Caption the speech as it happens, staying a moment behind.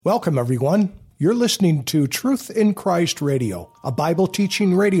Welcome, everyone. You're listening to Truth in Christ Radio, a Bible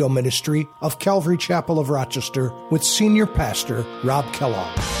teaching radio ministry of Calvary Chapel of Rochester with Senior Pastor Rob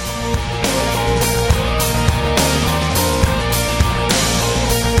Kellogg.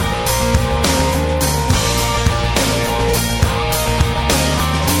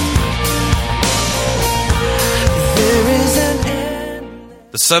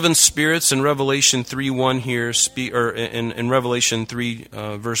 The seven spirits in Revelation 3:1 here, in Revelation 3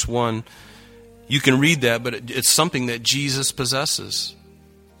 verse 1, you can read that, but it's something that Jesus possesses.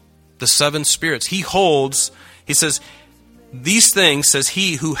 The seven spirits. He holds, he says, these things, says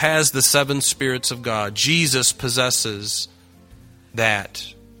he who has the seven spirits of God. Jesus possesses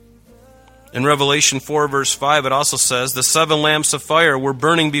that. In Revelation 4 verse 5, it also says, the seven lamps of fire were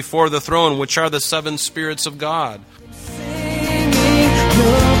burning before the throne, which are the seven spirits of God.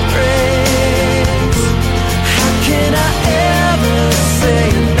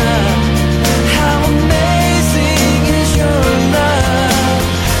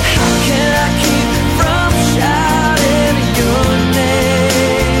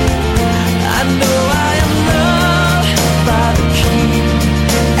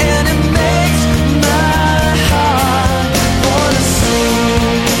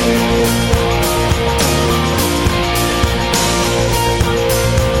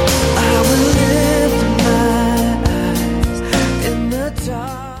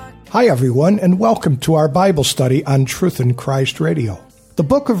 Hi, everyone, and welcome to our Bible study on Truth in Christ Radio. The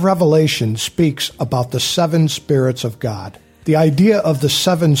book of Revelation speaks about the seven spirits of God. The idea of the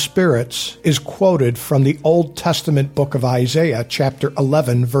seven spirits is quoted from the Old Testament book of Isaiah, chapter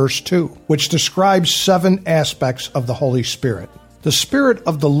 11, verse 2, which describes seven aspects of the Holy Spirit. The Spirit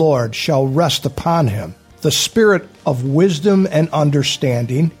of the Lord shall rest upon him, the Spirit of wisdom and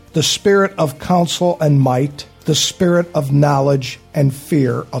understanding, the Spirit of counsel and might, the spirit of knowledge and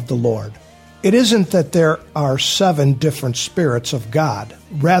fear of the Lord. It isn't that there are seven different spirits of God.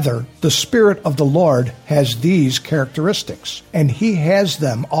 Rather, the Spirit of the Lord has these characteristics, and He has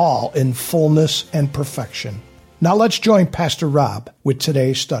them all in fullness and perfection. Now let's join Pastor Rob with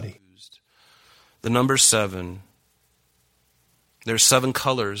today's study. The number seven. There's seven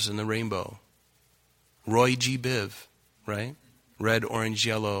colors in the rainbow. Roy G. Biv, right? Red, orange,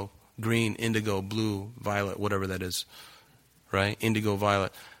 yellow, green, indigo, blue, violet, whatever that is, right? Indigo,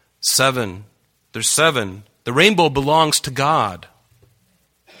 violet. Seven. There's seven. The rainbow belongs to God.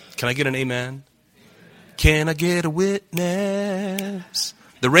 Can I get an amen? Can I get a witness?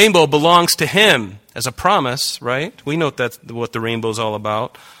 The rainbow belongs to Him as a promise, right? We know that's what the rainbow's all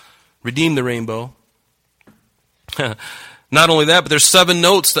about. Redeem the rainbow. Not only that, but there's seven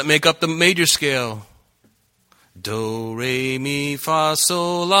notes that make up the major scale. Do, re, mi, fa,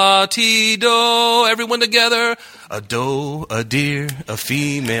 sol, la, ti, do. Everyone together. A doe, a deer, a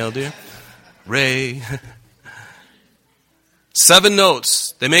female deer. Re. Seven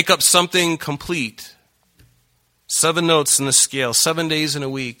notes. They make up something complete. Seven notes in the scale. 7 days in a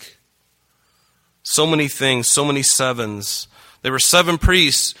week. So many things, so many sevens. There were seven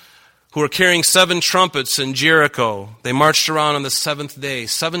priests who were carrying seven trumpets in Jericho. They marched around on the seventh day,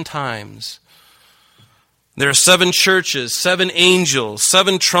 7 times. There are seven churches, seven angels,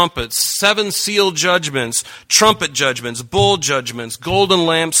 seven trumpets, seven sealed judgments, trumpet judgments, bowl judgments, golden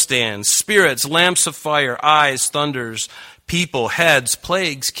lampstands, spirits, lamps of fire, eyes, thunders, people, heads,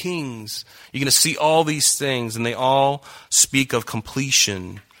 plagues, kings. You're going to see all these things, and they all speak of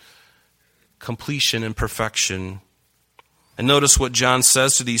completion and perfection. And notice what John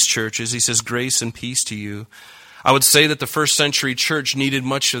says to these churches. He says, grace and peace to you. I would say that the first century church needed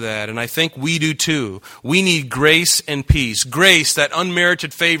much of that, and I think we do too. We need grace and peace. Grace, that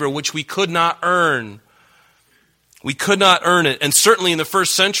unmerited favor which we could not earn. We could not earn it, and certainly in the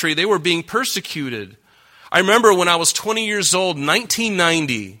first century they were being persecuted. I remember when I was 20 years old,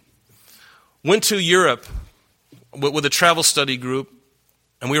 1990, went to Europe with a travel study group,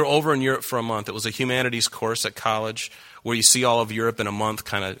 and we were over in Europe for a month. It was a humanities course at college where you see all of Europe in a month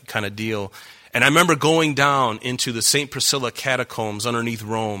kind of deal. And I remember going down into the St. Priscilla catacombs underneath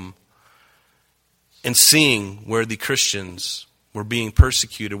Rome and seeing where the Christians were being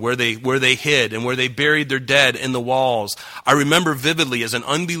persecuted, where they hid and where they buried their dead in the walls. I remember vividly as an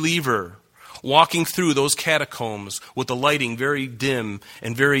unbeliever walking through those catacombs with the lighting very dim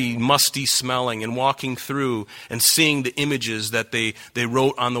and very musty smelling, and walking through and seeing the images that they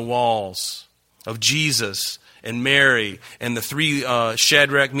wrote on the walls of Jesus and Mary, and the three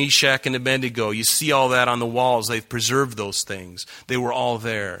Shadrach, Meshach, and Abednego. You see all that on the walls. They've preserved those things. They were all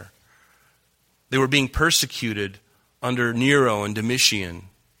there. They were being persecuted under Nero and Domitian,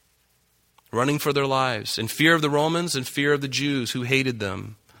 running for their lives, in fear of the Romans and fear of the Jews who hated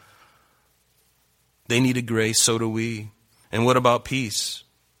them. They needed grace, so do we. And what about peace?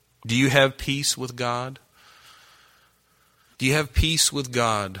 Do you have peace with God? Do you have peace with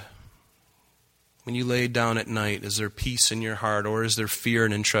God? When you lay down at night, is there peace in your heart, or is there fear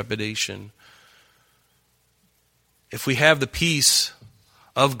and intrepidation? If we have the peace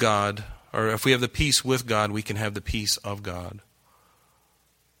of God, or if we have the peace with God, we can have the peace of God.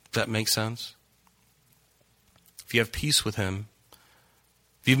 Does that make sense? If you have peace with Him,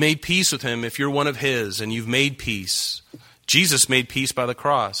 if you've made peace with Him, if you're one of His and you've made peace, Jesus made peace by the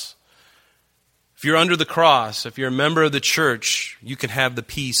cross. If you're under the cross, if you're a member of the church, you can have the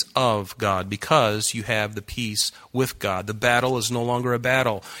peace of God because you have the peace with God. The battle is no longer a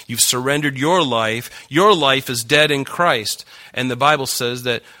battle. You've surrendered your life. Your life is dead in Christ. And the Bible says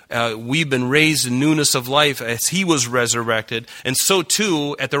that we've been raised in newness of life as He was resurrected. And so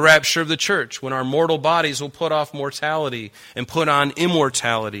too at the rapture of the church, when our mortal bodies will put off mortality and put on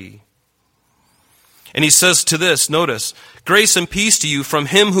immortality. And he says to this, notice, grace and peace to you from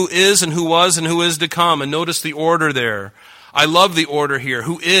Him who is and who was and who is to come. And notice the order there. I love the order here.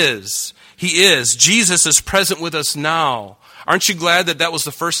 Who is? He is. Jesus is present with us now. Aren't you glad that that was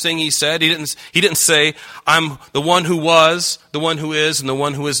the first thing He said? He didn't say, I'm the one who was, the one who is, and the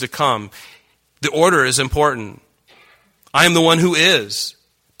one who is to come. The order is important. I am the one who is.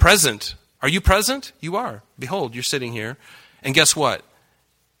 Present. Are you present? You are. Behold, you're sitting here. And guess what?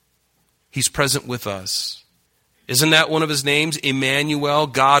 He's present with us. Isn't that one of His names? Emmanuel,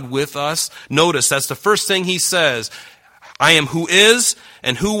 God with us. Notice, that's the first thing He says. I am who is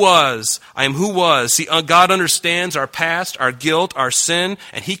and who was. I am who was. See, God understands our past, our guilt, our sin,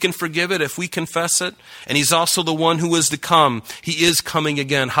 and He can forgive it if we confess it. And He's also the one who is to come. He is coming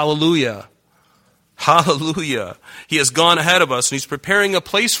again. Hallelujah. Hallelujah. He has gone ahead of us, and He's preparing a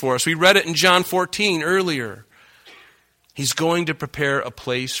place for us. We read it in John 14 earlier. He's going to prepare a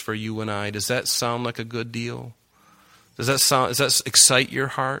place for you and I. Does that sound like a good deal? Does that excite your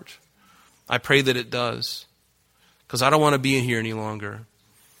heart? I pray that it does. Because I don't want to be in here any longer.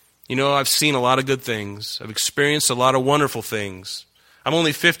 You know, I've seen a lot of good things. I've experienced a lot of wonderful things. I'm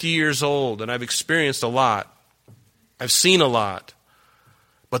only 50 years old, and I've experienced a lot. I've seen a lot.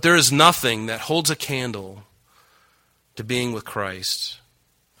 But there is nothing that holds a candle to being with Christ.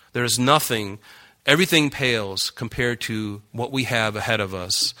 There is nothing. Everything pales compared to what we have ahead of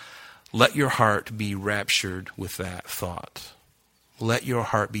us. Let your heart be raptured with that thought. Let your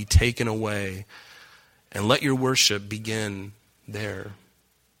heart be taken away, and let your worship begin there.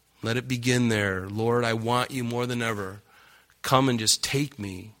 Let it begin there. Lord, I want You more than ever. Come and just take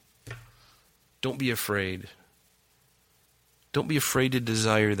me. Don't be afraid. Don't be afraid to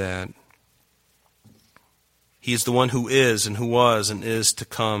desire that. He is the one who is and who was and is to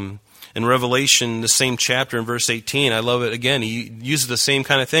come. In Revelation, the same chapter in verse 18, I love it again. He uses the same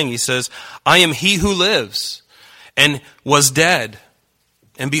kind of thing. He says, I am He who lives and was dead.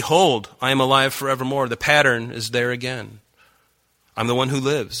 And behold, I am alive forevermore. The pattern is there again. I'm the one who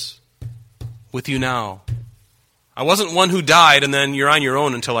lives with you now. I wasn't one who died and then you're on your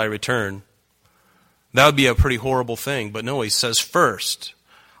own until I return. That would be a pretty horrible thing. But no, He says first,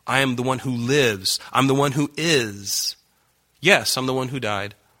 I am the one who lives. I'm the one who is. Yes, I'm the one who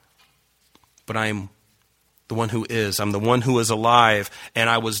died. But I am the one who is. I'm the one who is alive, and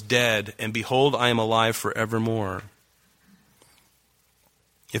I was dead, and behold, I am alive forevermore.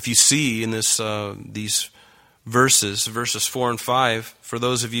 If you see in this these verses 4 and 5, for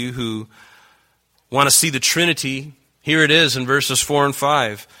those of you who want to see the Trinity, here it is in verses 4 and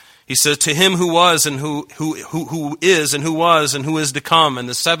 5. He says, to Him who was and who is and who was and who is to come, and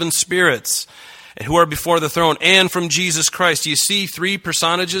the seven spirits and who are before the throne, and from Jesus Christ. Do you see three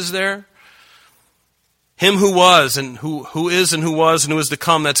personages there? Him who was and who is and who was and who is to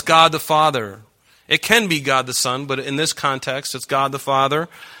come, that's God the Father. It can be God the Son, but in this context, it's God the Father.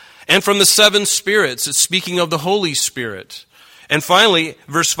 And from the seven spirits, it's speaking of the Holy Spirit. And finally,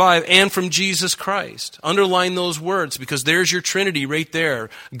 verse 5, and from Jesus Christ. Underline those words, because there's your Trinity right there.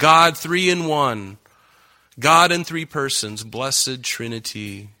 God 3 in 1. God in 3 persons. Blessed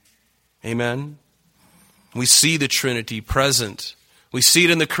Trinity. Amen? We see the Trinity present. We see it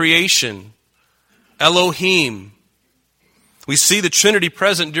in the creation. Elohim. We see the Trinity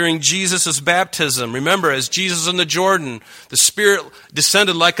present during Jesus' baptism. Remember, as Jesus in the Jordan, the Spirit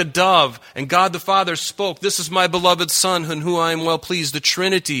descended like a dove, and God the Father spoke, this is my beloved Son, in whom I am well pleased. The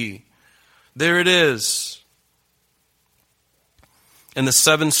Trinity. There it is. And the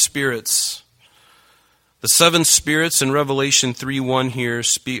seven spirits. The seven spirits in Revelation 3:1 here,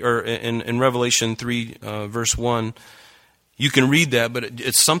 or in Revelation 3 verse 1, you can read that, but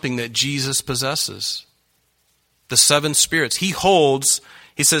it's something that Jesus possesses. The seven spirits. He holds,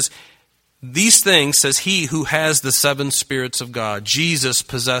 he says, These things says he who has the seven spirits of God. Jesus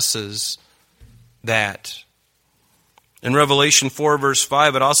possesses that. In Revelation 4 verse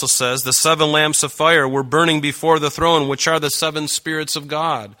 5 it also says, the seven lamps of fire were burning before the throne, which are the seven spirits of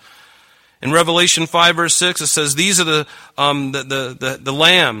God. In Revelation 5 verse 6 it says, these are the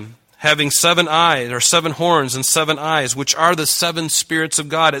Lamb having 7 eyes, or 7 horns and 7 eyes, which are the 7 spirits of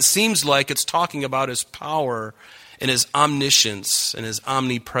God. It seems like it's talking about his power and his omniscience and his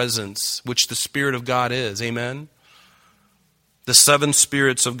omnipresence, which the Spirit of God is. Amen? The 7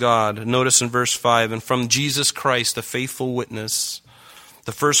 spirits of God. Notice in verse 5, and from Jesus Christ, the faithful witness,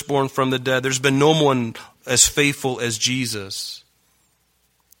 the firstborn from the dead. There's been no one as faithful as Jesus.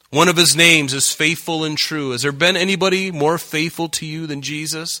 One of his names is faithful and true. Has there been anybody more faithful to you than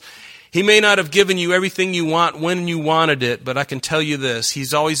Jesus? He may not have given you everything you want when you wanted it, but I can tell you this,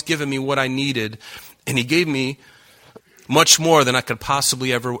 he's always given me what I needed, and he gave me much more than I could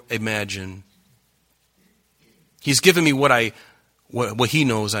possibly ever imagine. He's given me what he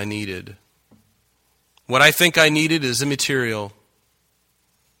knows I needed. What I think I needed is immaterial,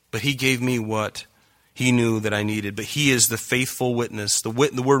 but he gave me what he knew that I needed. But he is the faithful witness. The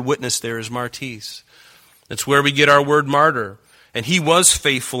word witness there is martis. That's where we get our word martyr. And he was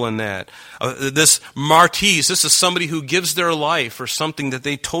faithful in that. This martis, this is somebody who gives their life for something that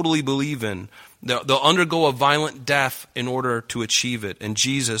they totally believe in. They'll undergo a violent death in order to achieve it. And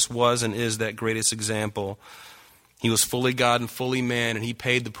Jesus was and is that greatest example. He was fully God and fully man, and he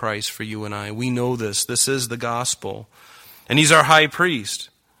paid the price for you and I. We know this. This is the gospel. And he's our high priest.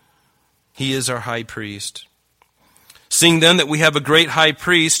 He is our high priest. Seeing then that we have a great high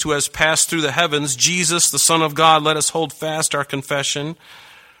priest who has passed through the heavens, Jesus, the Son of God, let us hold fast our confession.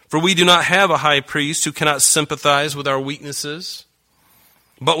 For we do not have a high priest who cannot sympathize with our weaknesses,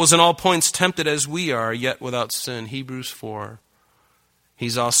 but was in all points tempted as we are, yet without sin. Hebrews 4.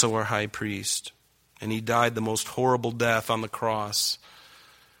 He's also our high priest. And he died the most horrible death on the cross.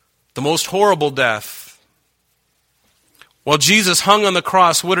 The most horrible death. While Jesus hung on the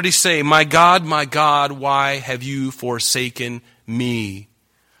cross, what did he say? My God, why have you forsaken me?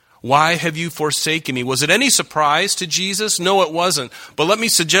 Why have you forsaken me? Was it any surprise to Jesus? No, it wasn't. But let me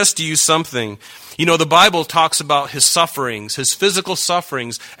suggest to you something. You know, the Bible talks about his sufferings, his physical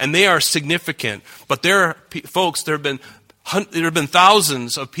sufferings, and they are significant. But there have been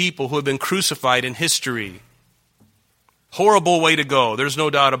thousands of people who have been crucified in history. Horrible way to go. There's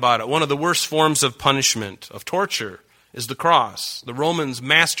no doubt about it. One of the worst forms of punishment, of torture, is the cross. The Romans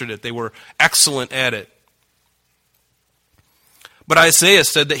mastered it. They were excellent at it. But Isaiah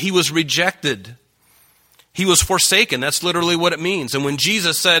said that he was rejected. He was forsaken. That's literally what it means. And when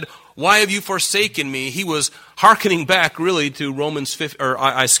Jesus said, why have you forsaken me? He was hearkening back really to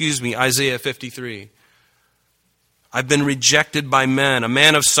Isaiah 53. I've been rejected by men, a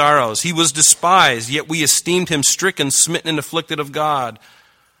man of sorrows. He was despised, yet we esteemed him stricken, smitten, and afflicted of God.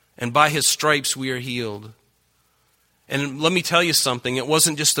 And by his stripes we are healed. And let me tell you something. It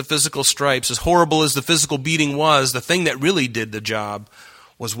wasn't just the physical stripes. As horrible as the physical beating was, the thing that really did the job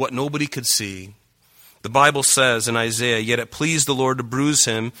was what nobody could see. The Bible says in Isaiah, yet it pleased the Lord to bruise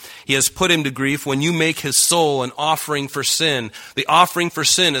him. He has put him to grief. When you make his soul an offering for sin, the offering for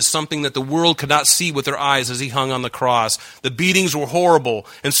sin is something that the world could not see with their eyes as he hung on the cross. The beatings were horrible,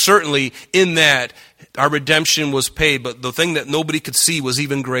 and certainly in that our redemption was paid. But the thing that nobody could see was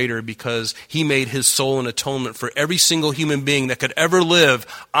even greater, because he made his soul an atonement for every single human being that could ever live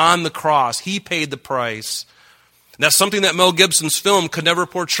on the cross. He paid the price. And that's something that Mel Gibson's film could never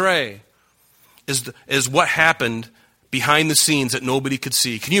portray. Is what happened behind the scenes that nobody could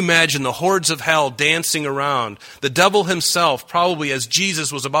see. Can you imagine the hordes of hell dancing around? The devil himself, probably as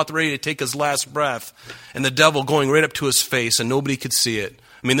Jesus was about ready to take his last breath, and the devil going right up to his face and nobody could see it.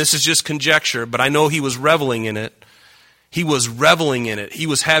 I mean, this is just conjecture, but I know he was reveling in it. He was reveling in it. He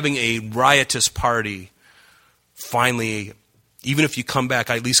was having a riotous party. Finally, even if you come back,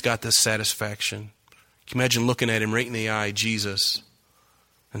 I at least got this satisfaction. Can you imagine looking at him right in the eye, Jesus,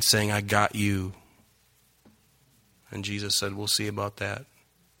 and saying, I got you. And Jesus said, we'll see about that.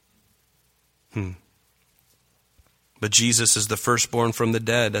 But Jesus is the firstborn from the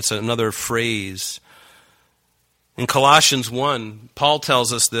dead. That's another phrase. In Colossians 1, Paul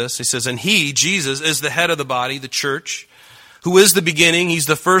tells us this. He says, and he, Jesus, is the head of the body, the church, who is the beginning. He's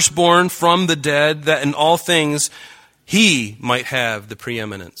the firstborn from the dead, that in all things he might have the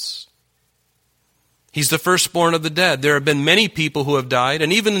preeminence. He's the firstborn of the dead. There have been many people who have died,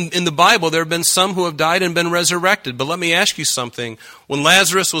 and even in the Bible there have been some who have died and been resurrected. But let me ask you something. When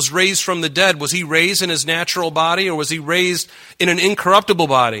Lazarus was raised from the dead, was he raised in his natural body, or was he raised in an incorruptible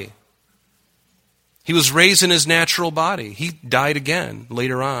body? He was raised in his natural body. He died again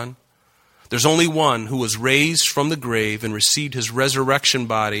later on. There's only one who was raised from the grave and received his resurrection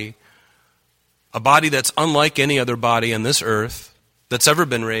body, a body that's unlike any other body on this earth that's ever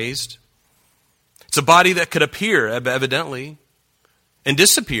been raised. It's a body that could appear, evidently, and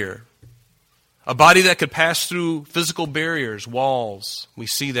disappear. A body that could pass through physical barriers, walls. We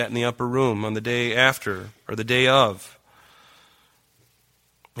see that in the upper room on the day after, or the day of.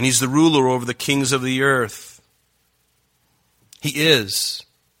 And he's the ruler over the kings of the earth. He is.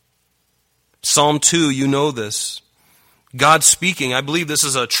 Psalm 2, you know this. God speaking. I believe this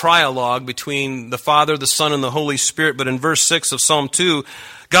is a trialogue between the Father, the Son, and the Holy Spirit. But in verse 6 of Psalm 2,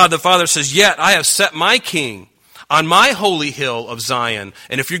 God the Father says, "Yet I have set my king on my holy hill of Zion."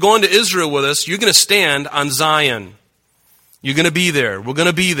 And if you're going to Israel with us, you're going to stand on Zion. You're going to be there. We're going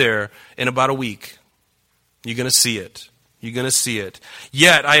to be there in about a week. You're going to see it. You're going to see it.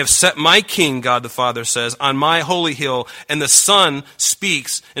 "Yet I have set my king," God the Father says, "on my holy hill." And the Son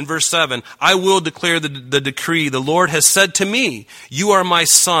speaks in verse 7, "I will declare the decree. The Lord has said to me, you are my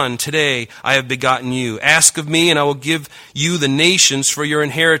son. Today I have begotten you. Ask of me, and I will give you the nations for your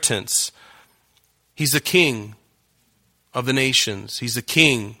inheritance." He's the king of the nations. He's the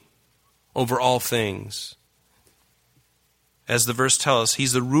king over all things. As the verse tells us,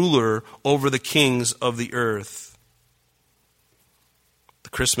 he's the ruler over the kings of the earth. The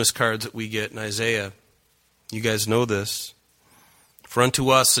Christmas cards that we get in Isaiah, you guys know this. "For unto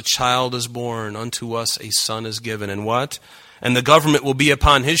us a child is born, unto us a son is given." And what? "And the government will be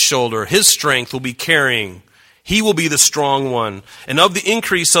upon his shoulder. His strength will be carrying. He will be the strong one. And of the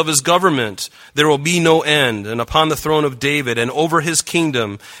increase of his government there will be no end. And upon the throne of David and over his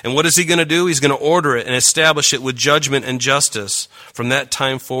kingdom." And what is he going to do? He's going to order it and establish it with judgment and justice from that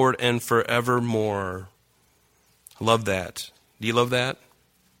time forward and forevermore. I love that. Do you love that?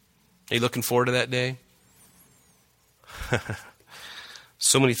 Are you looking forward to that day?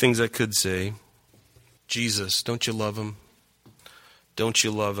 So many things I could say. Jesus, don't you love him? Don't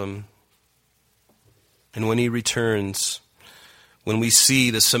you love him? And when he returns, when we see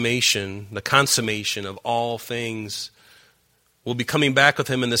the summation, the consummation of all things, we'll be coming back with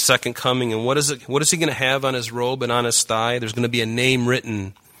him in the second coming. And what is he going to have on his robe and on his thigh? There's going to be a name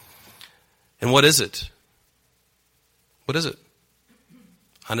written. And what is it? What is it?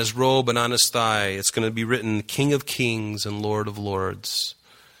 On his robe and on his thigh, it's going to be written, King of Kings and Lord of Lords.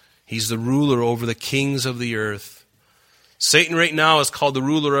 He's the ruler over the kings of the earth. Satan right now is called the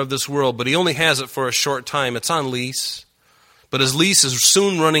ruler of this world, but he only has it for a short time. It's on lease. But his lease is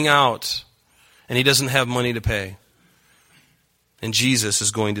soon running out, and he doesn't have money to pay. And Jesus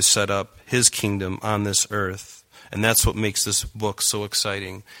is going to set up his kingdom on this earth. And that's what makes this book so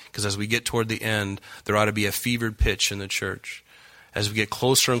exciting. Because as we get toward the end, there ought to be a fevered pitch in the church. As we get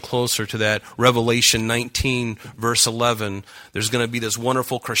closer and closer to that Revelation 19, verse 11, there's going to be this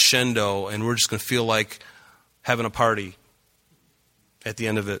wonderful crescendo, and we're just going to feel like having a party at the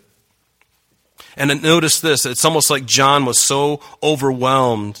end of it. And notice this, it's almost like John was so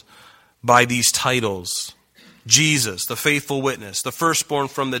overwhelmed by these titles. Jesus, the faithful witness, the firstborn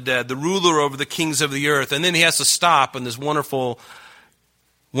from the dead, the ruler over the kings of the earth. And then he has to stop in this wonderful,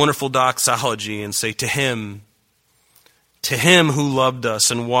 wonderful doxology and say, to him who loved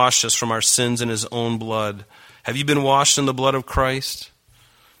us and washed us from our sins in his own blood. Have you been washed in the blood of Christ?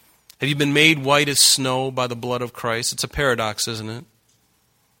 Have you been made white as snow by the blood of Christ? It's a paradox, isn't it?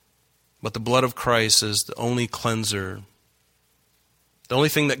 But the blood of Christ is the only cleanser. The only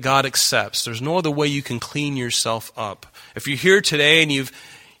thing that God accepts. There's no other way you can clean yourself up. If you're here today and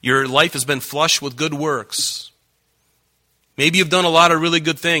your life has been flushed with good works, maybe you've done a lot of really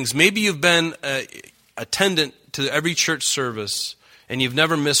good things. Maybe you've been attendant to every church service and you've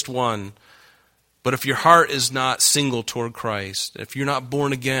never missed one. But if your heart is not single toward Christ, if you're not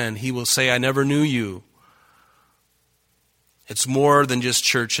born again, he will say, I never knew you. It's more than just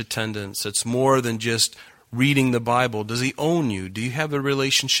church attendance. It's more than just reading the Bible. Does he own you? Do you have a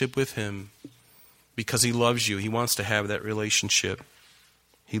relationship with him? Because he loves you. He wants to have that relationship.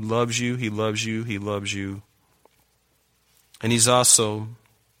 He loves you. He loves you. He loves you. And he's also,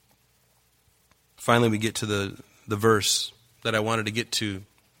 finally we get to the verse that I wanted to get to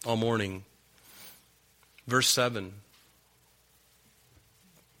all morning. Verse 7.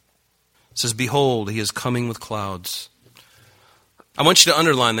 It says, Behold, he is coming with clouds. I want you to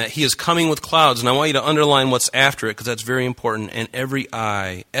underline that. He is coming with clouds, and I want you to underline what's after it because that's very important. And every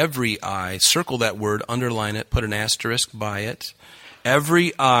eye, circle that word, underline it, put an asterisk by it.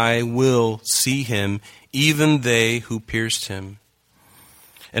 Every eye will see him, even they who pierced him.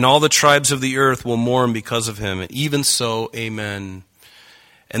 And all the tribes of the earth will mourn because of him. And even so, amen.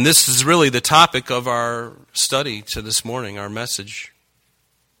 And this is really the topic of our study to this morning, our message.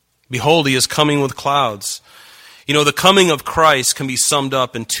 Behold, he is coming with clouds. You know, the coming of Christ can be summed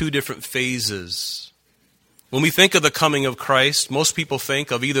up in two different phases. When we think of the coming of Christ, most people think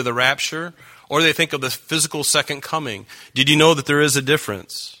of either the rapture or they think of the physical second coming. Did you know that there is a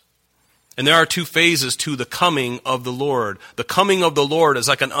difference? And there are two phases to the coming of the Lord. The coming of the Lord is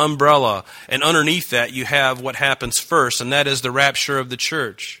like an umbrella, and underneath that you have what happens first, and that is the rapture of the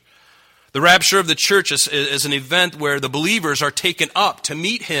church. The rapture of the church is an event where the believers are taken up to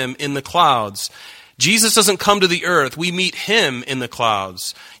meet him in the clouds. Jesus doesn't come to the earth. We meet him in the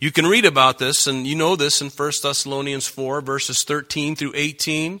clouds. You can read about this, and you know this in 1 Thessalonians 4, verses 13 through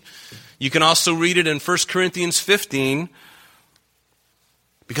 18. You can also read it in 1 Corinthians 15,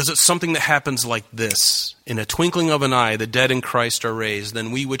 because it's something that happens like this. In a twinkling of an eye, the dead in Christ are raised.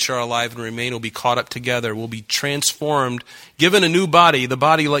 Then we which are alive and remain will be caught up together, will be transformed, given a new body, the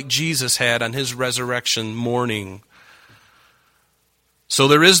body like Jesus had on his resurrection morning. So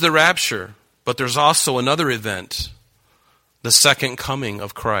there is the rapture, but there's also another event, the second coming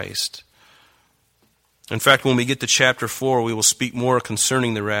of Christ. In fact, when we get to chapter 4, we will speak more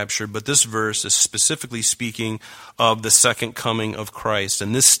concerning the rapture, but this verse is specifically speaking of the second coming of Christ.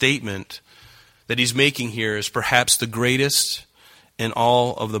 And this statement that he's making here is perhaps the greatest in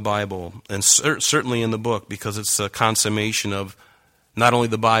all of the Bible, and certainly in the book, because it's a consummation of not only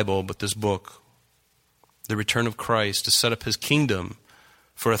the Bible, but this book, the return of Christ to set up his kingdom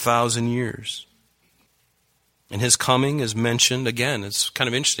for 1,000 years. And his coming is mentioned, again, it's kind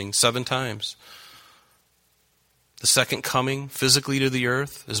of interesting, 7 times. The second coming physically to the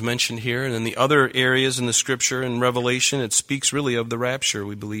earth is mentioned here. And in the other areas in the Scripture and Revelation, it speaks really of the rapture,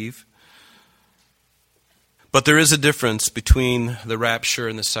 we believe. But there is a difference between the rapture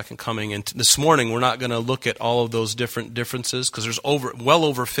and the second coming. And this morning, we're not going to look at all of those different differences, because there's well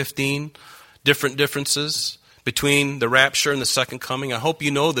over 15 different differences between the rapture and the second coming. I hope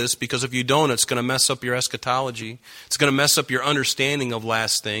you know this, because if you don't, it's going to mess up your eschatology. It's going to mess up your understanding of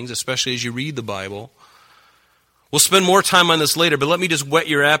last things, especially as you read the Bible. We'll spend more time on this later, but let me just whet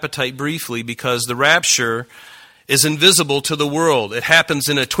your appetite briefly, because the rapture is invisible to the world. It happens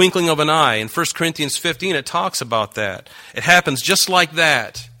in a twinkling of an eye. In 1 Corinthians 15, it talks about that. It happens just like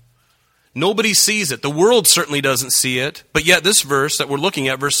that. Nobody sees it. The world certainly doesn't see it, but yet this verse that we're looking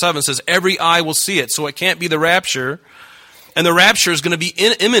at, verse 7, says every eye will see it, so it can't be the rapture. And the rapture is going to be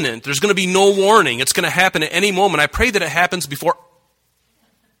imminent. There's going to be no warning. It's going to happen at any moment. I pray that it happens before.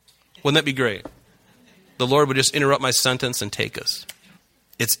 Wouldn't that be great? The Lord would just interrupt my sentence and take us.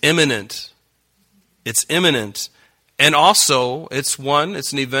 It's imminent. It's imminent. And also, it's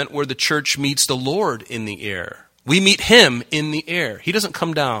an event where the church meets the Lord in the air. We meet him in the air. He doesn't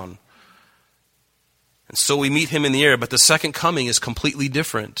come down. And so we meet him in the air, but the second coming is completely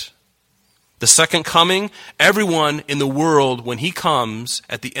different. The second coming, everyone in the world, when he comes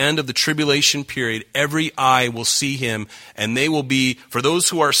at the end of the tribulation period, every eye will see him, and they will be, for those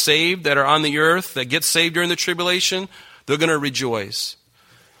who are saved, that are on the earth, that get saved during the tribulation, they're going to rejoice.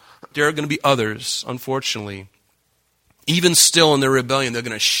 There are going to be others, unfortunately, even still in their rebellion, they're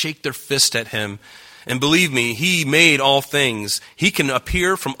going to shake their fist at him. And believe me, he made all things. He can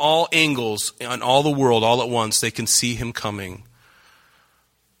appear from all angles on all the world all at once. They can see him coming.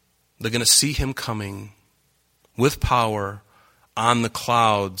 They're going to see him coming with power on the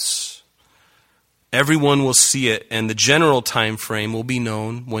clouds. Everyone will see it, and the general time frame will be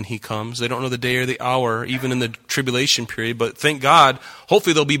known when he comes. They don't know the day or the hour, even in the tribulation period, but thank God,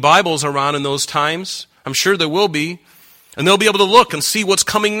 hopefully there'll be Bibles around in those times. I'm sure there will be. And they'll be able to look and see what's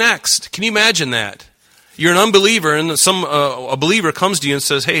coming next. Can you imagine that? You're an unbeliever, and a believer comes to you and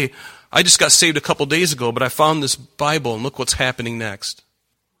says, hey, I just got saved a couple days ago, but I found this Bible, and look what's happening next.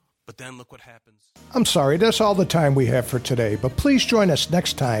 But then look what happens. I'm sorry, that's all the time we have for today, but please join us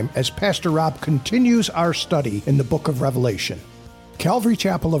next time as Pastor Rob continues our study in the book of Revelation. Calvary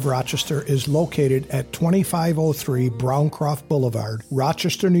Chapel of Rochester is located at 2503 Browncroft Boulevard,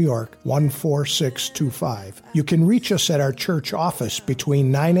 Rochester, New York, 14625. You can reach us at our church office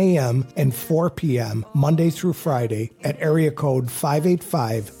between 9 a.m. and 4 p.m. Monday through Friday at area code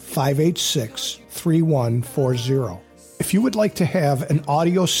 585-586-3140. If you would like to have an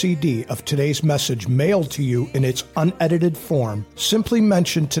audio CD of today's message mailed to you in its unedited form, simply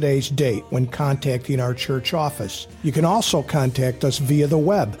mention today's date when contacting our church office. You can also contact us via the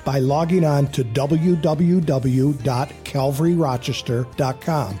web by logging on to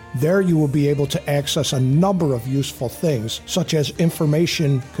www.calvaryrochester.com. There you will be able to access a number of useful things, such as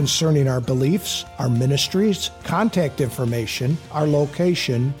information concerning our beliefs, our ministries, contact information, our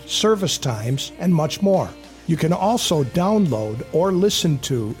location, service times, and much more. You can also download or listen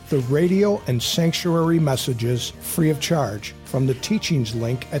to the radio and sanctuary messages free of charge from the teachings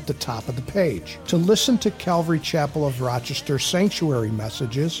link at the top of the page. To listen to Calvary Chapel of Rochester sanctuary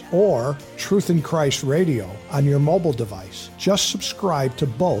messages or Truth in Christ Radio on your mobile device, just subscribe to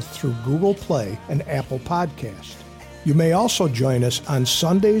both through Google Play and Apple Podcast. You may also join us on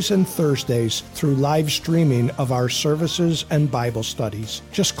Sundays and Thursdays through live streaming of our services and Bible studies.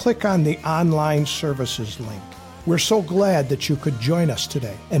 Just click on the online services link. We're so glad that you could join us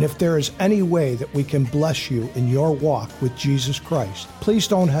today. And if there is any way that we can bless you in your walk with Jesus Christ, please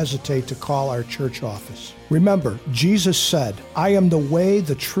don't hesitate to call our church office. Remember, Jesus said, "I am the way,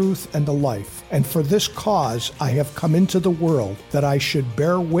 the truth, and the life, and for this cause I have come into the world, that I should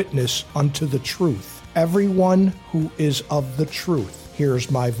bear witness unto the truth. Everyone who is of the truth hears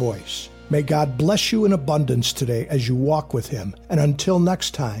my voice." May God bless you in abundance today as you walk with Him. And until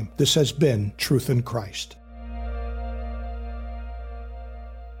next time, this has been Truth in Christ.